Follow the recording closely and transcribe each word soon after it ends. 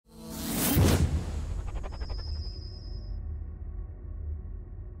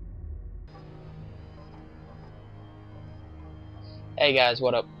Hey guys,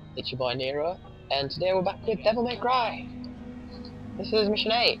 what up? It's your boy Nero, and today we're back with Devil May Cry. This is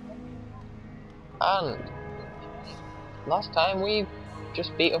mission 8, and last time we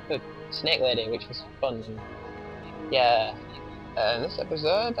just beat up a snake lady, which was fun. And yeah, and this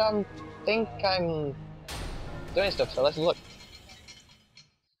episode think I'm doing stuff, so let's look.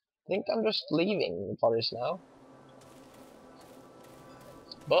 I think I'm just leaving the forest now,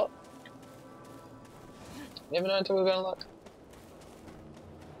 but never know until we're gonna look.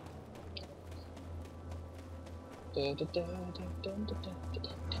 Oh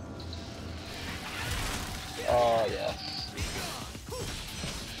yes.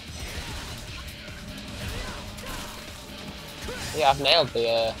 Yeah, I've nailed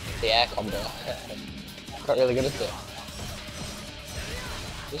the air combo. Got really good at it.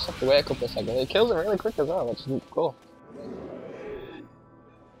 You just have to wait a couple of seconds. It kills him really quick as well, which is cool.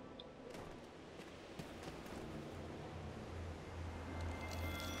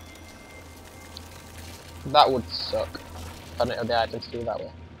 That would suck. I don't have the items to do that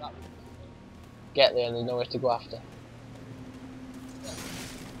way. Get there and there's nowhere to go after.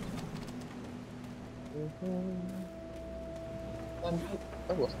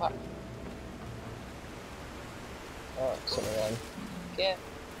 Oh, what's that? Oh, something wrong. Yeah.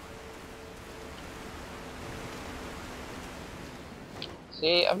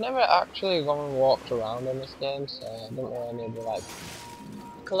 See, I've never actually gone and walked around in this game, so I don't know any of the like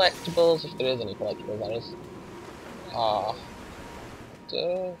collectibles, if there is any collectibles, that is. Ah,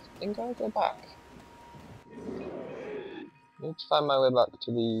 I think I'll go back. Need to find my way back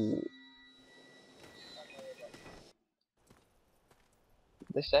to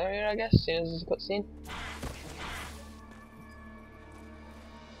this area, I guess, as soon as there's a cutscene.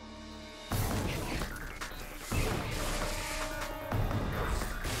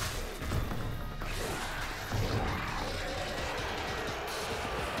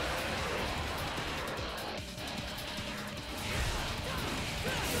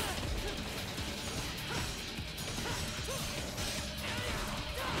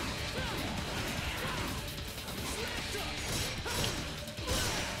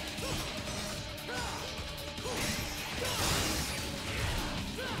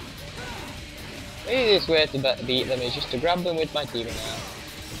 The easiest way to beat them is just to grab them with my demon arm.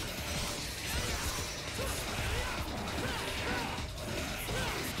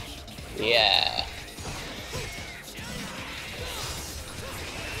 Yeah.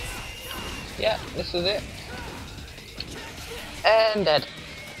 Yeah, this is it. And dead.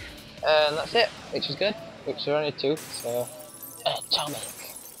 And that's it, which is good. Which are only 2, so atomic.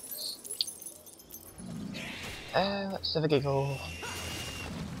 Let's have a giggle.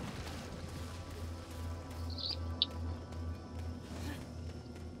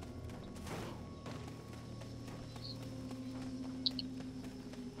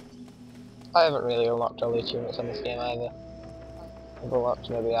 I haven't really unlocked all the achievements on this game either. I've unlocked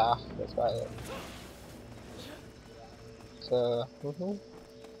maybe half, that's about it. So,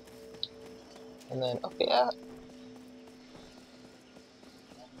 and then up here.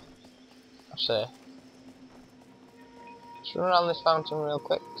 Actually, just run around this fountain real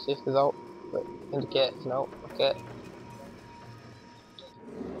quick, see if there's out. But indicates no, okay.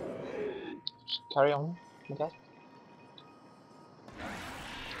 Just carry on, okay.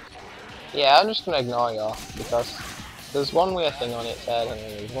 Yeah, I'm just gonna ignore y'all because there's one weird thing on its head and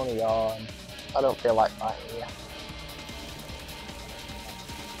then there's one of y'all and I don't feel like fighting you.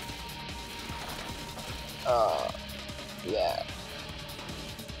 Yeah.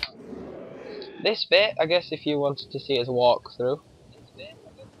 This bit, I guess if you wanted to see us walk through,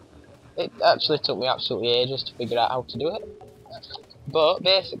 it actually took me absolutely ages to figure out how to do it. But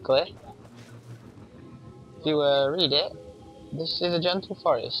basically, if you read it, this is a gentle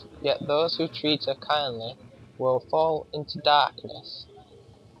forest, yet those who treat her kindly will fall into darkness.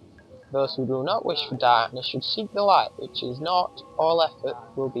 Those who do not wish for darkness should seek the light, which is not, all effort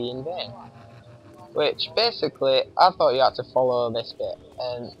will be in vain. Which, basically, I thought you had to follow this bit,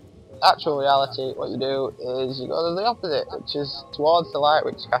 and actual reality, what you do is you go to the opposite, which is towards the light,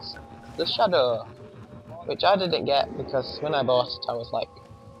 which casts the shadow. Which I didn't get, because when I bought it I was like,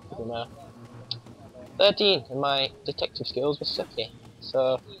 you know, 13, and my detective skills were sucky,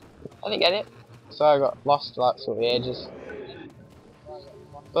 so I didn't get it, so I got lost for absolutely ages.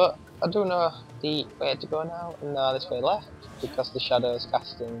 But I do know the way to go now, and now this way left, because the shadow is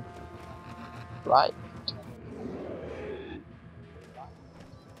casting right.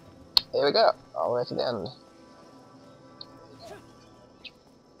 Here we go, all the way to the end.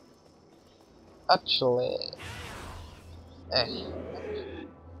 Actually,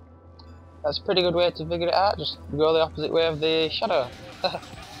 That's a pretty good way to figure it out. Just go the opposite way of the shadow.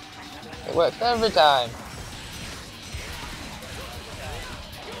 It works every time.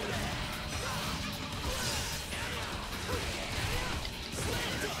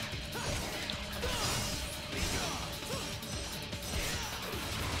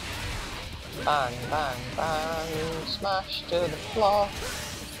 Bang, bang, bang, smash to the floor.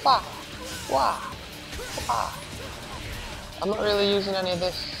 Wah, wah, wah. I'm not really using any of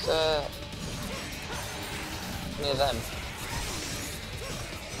this near them.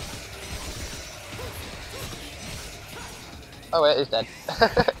 Oh wait, he's dead.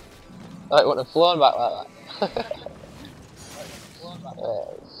 I wouldn't have flown back like that.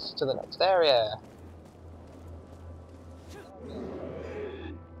 Yes, to the next area.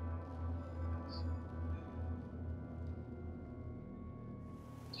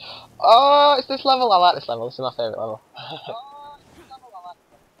 Oh, it's this level. I like this level. This is my favourite level.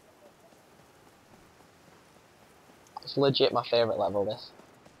 It's legit my favourite level, this.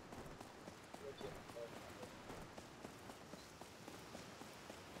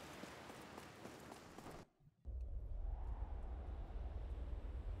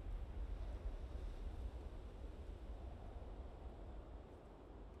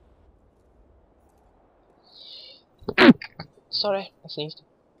 Sorry, I sneezed.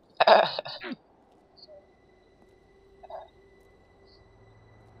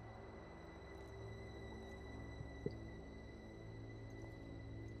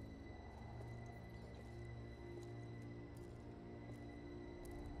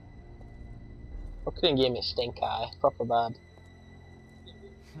 Fucking gave me a stink eye. Proper bad.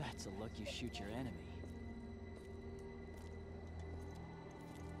 That's a look you shoot your enemy.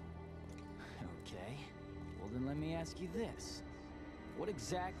 Okay, well then let me ask you this. What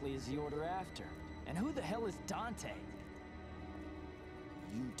exactly is the order after? And who the hell is Dante?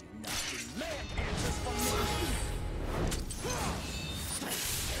 You do not demand answers from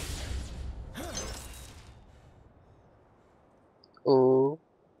me! Ooh.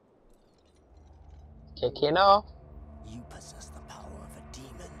 Kicking off. You possess the power of a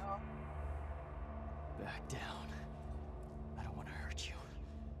demon. Back down. I don't want to hurt you.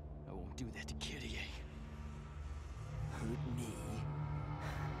 I won't do that to Kitty. Hurt me?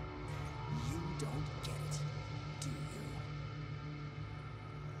 You don't get it, do you?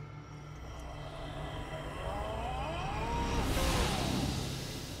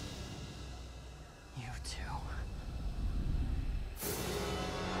 You too.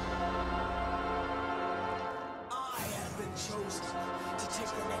 I have been chosen to take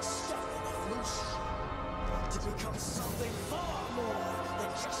the next step in evolution, to become something far more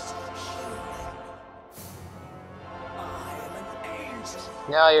than just human. I am an angel.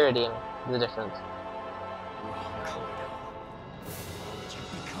 No, you're a demon. The difference. Wrong, Credo. All that you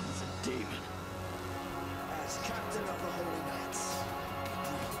become is a demon. As captain of the Holy Knights,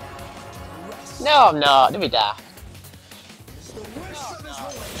 rest No, I'm not. Don't be daft. is the wish of His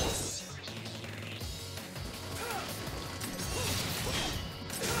Holiness.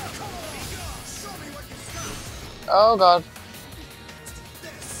 Show me what you've got. Oh god.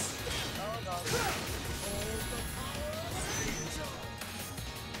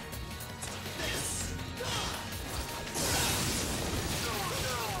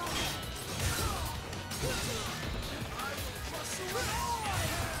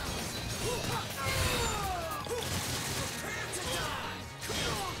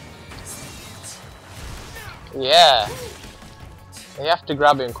 Yeah. You have to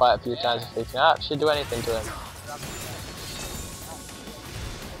grab him quite a few times if you can actually do anything to him.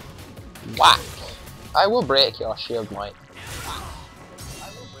 Whack! I will break your shield, mate.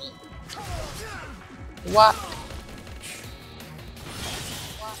 Whack!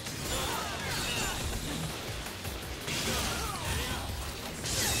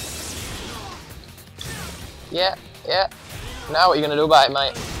 Yeah, yeah. Now what are you gonna do about it,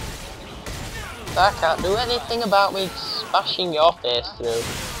 mate? I can't do anything about me smashing your face through.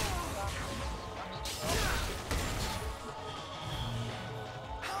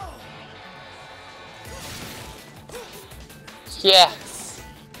 Yeah.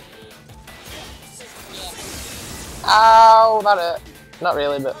 Ow, that hurt. Not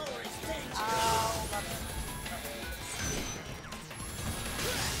really, but.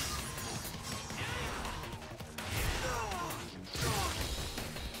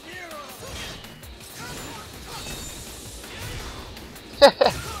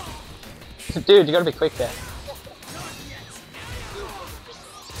 Dude, you gotta be quick there.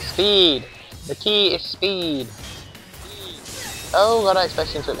 Speed. The key is speed. Oh god, I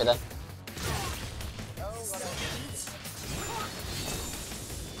expect him to hit me then.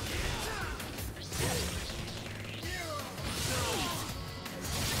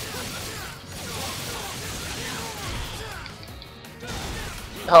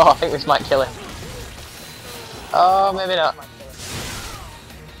 Oh, I think this might kill him. Oh, maybe not.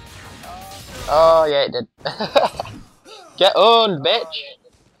 Oh, yeah, it did. Get owned, bitch!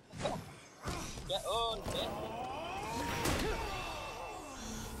 Get owned, bitch!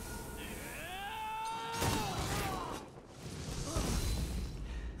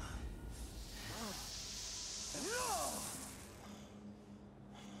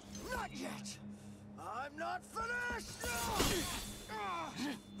 Not yet. I'm not finished.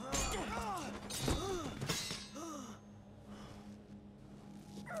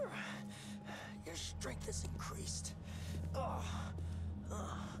 Your strength is increased.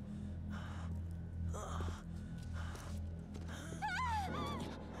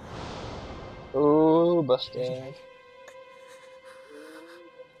 Ooh, busted.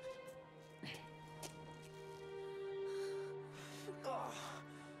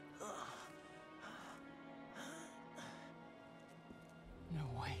 No,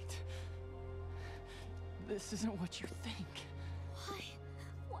 wait. This isn't what you think. Why?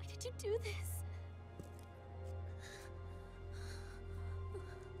 Why did you do this?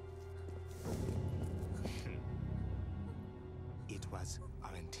 It was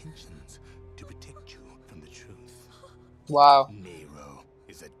our intentions to protect you from the truth. Wow. Nero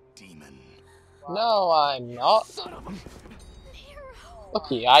is a demon. No, I'm not. Nero!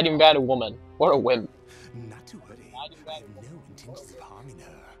 Look, you hiding behind a woman. What a wimp. Not to worry, I have no intentions of harming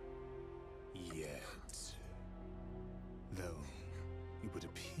her. Yet. Though, it would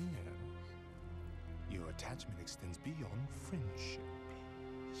appear your attachment extends beyond friendship.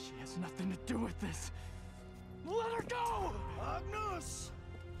 She has nothing to do with this. Let her go! Agnus!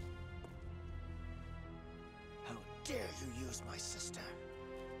 How dare you use my sister?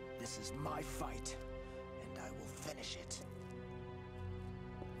 This is my fight, and I will finish it.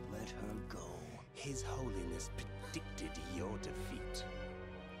 Let her go. His Holiness predicted your defeat,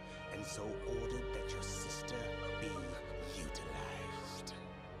 and so ordered that your sister be utilized.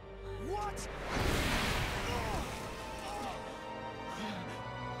 What?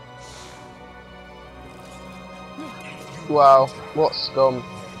 Wow, what scum.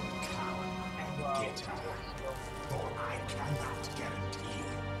 Get her, for I cannot guarantee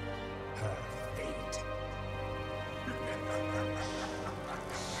her fate.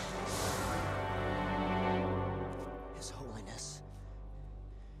 His Holiness.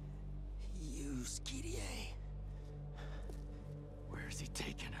 Use Kyrie. Where is he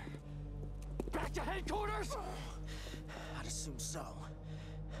taking her? Back to headquarters? I'd assume so.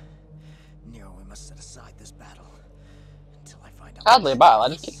 Nero, we must set aside this battle until I find out. Hardly a battle, I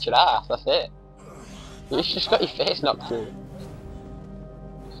just kicked your ass, that's it. You just got your face knocked through.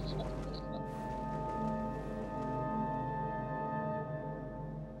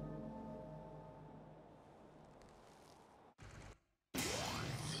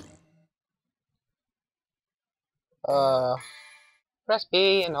 Press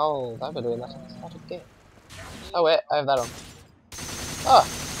B and hold. I've been doing that since I started the game. Oh wait, I have that on. Oh!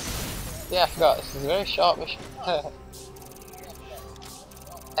 Yeah, I forgot, this is a very short mission.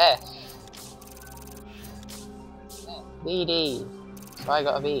 S. BD. So I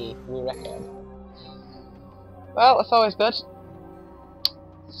got a B, new record. Well, that's always good.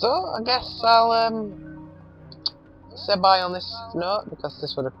 So, I guess I'll say bye on this note, because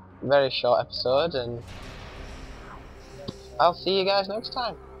this was a very short episode, and I'll see you guys next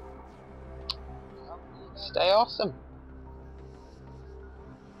time. Stay awesome.